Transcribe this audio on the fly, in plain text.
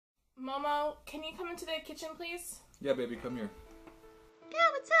Momo, can you come into the kitchen, please? Yeah, baby, come here. Yeah,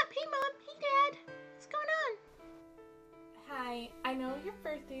 what's up? Hey, Mom. Hey, Dad. What's going on? Hi, I know your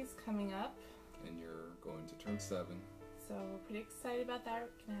birthday's coming up. And you're going to turn 7. So we're pretty excited about that.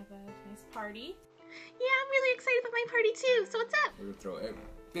 We're gonna have a nice party. Yeah, I'm really excited about my party too. So what's up? We're gonna throw a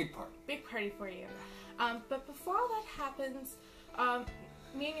big party. Big party for you. But before all that happens,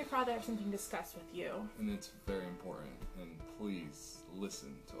 me and your father have something to discuss with you. And it's very important. And please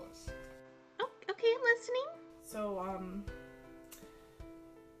listen to us. Oh, okay, I'm listening. So,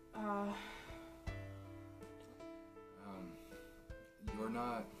 you're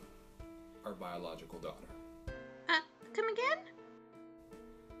not our biological daughter. Come again?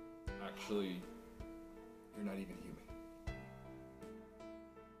 Actually, you're not even human.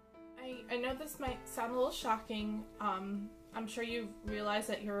 I know this might sound a little shocking. I'm sure you realize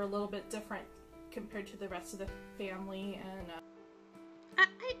that you're a little bit different compared to the rest of the family, and I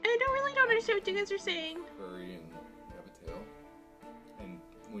don't understand what you guys are saying. Furry and you have a tail. And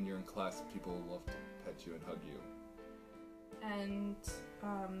when you're in class, people love to pet you and hug you. And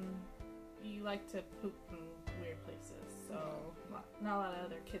you like to poop in weird places, so not a lot of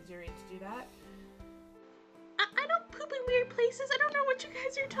other kids your age do that. I don't poop in weird places. I don't know what you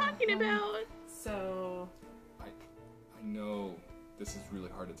guys are talking about. So I know this is really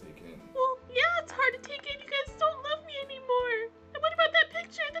hard to take in. Well, yeah, it's hard to take in. You guys don't love me anymore. And what about that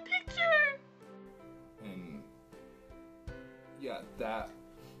picture? The picture! And yeah, that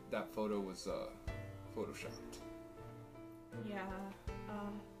photo was photoshopped. Yeah,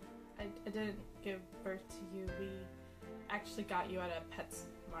 I didn't give birth to you. We actually got you at a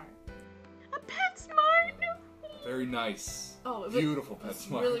PetSmart. A PetSmart? Very nice. Oh, beautiful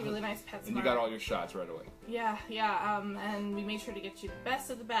PetSmart. Really, really nice PetSmart. And you got all your shots right away. Yeah, and we made sure to get you the best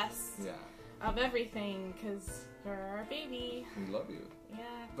of the best. Yeah. Of everything, because you're our baby. We love you.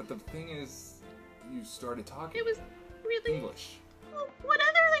 Yeah. But the thing is, you started talking. It was really... English. Well, what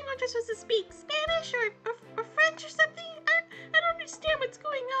other language was supposed to speak? Spanish or French or something? I don't understand what's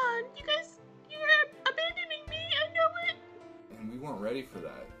going on. You guys, you're abandoning me. I know it. And we weren't ready for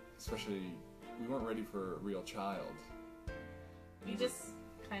that. Especially, we weren't ready for a real child. You just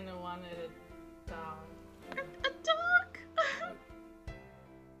kind of wanted a dog. A dog?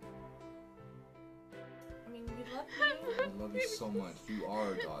 I mean, we love you. I love you so much. You are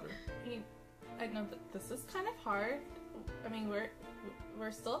our daughter. I know that this is kind of hard. I mean,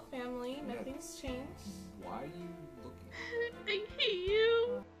 we're still a family. Yeah. Nothing's changed. Why are you looking? I hate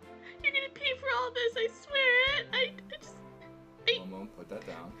you. You're gonna pay for all this. I swear it. I just. Momo, put that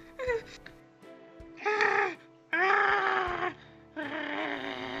down.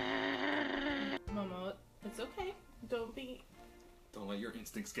 Momo, it's okay. Don't let your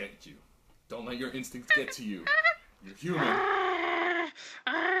instincts get you. Don't let your instincts get to you. You're human.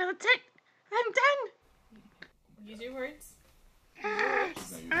 That's it. I'm done. Use your words. She's not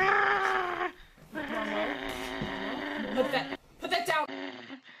using words. Momo, put that down.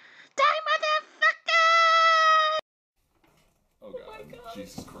 Die, motherfucker! Oh God,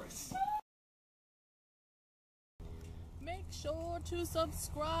 Jesus Christ. Make sure to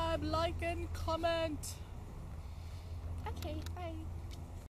subscribe, like, and comment. Okay, bye.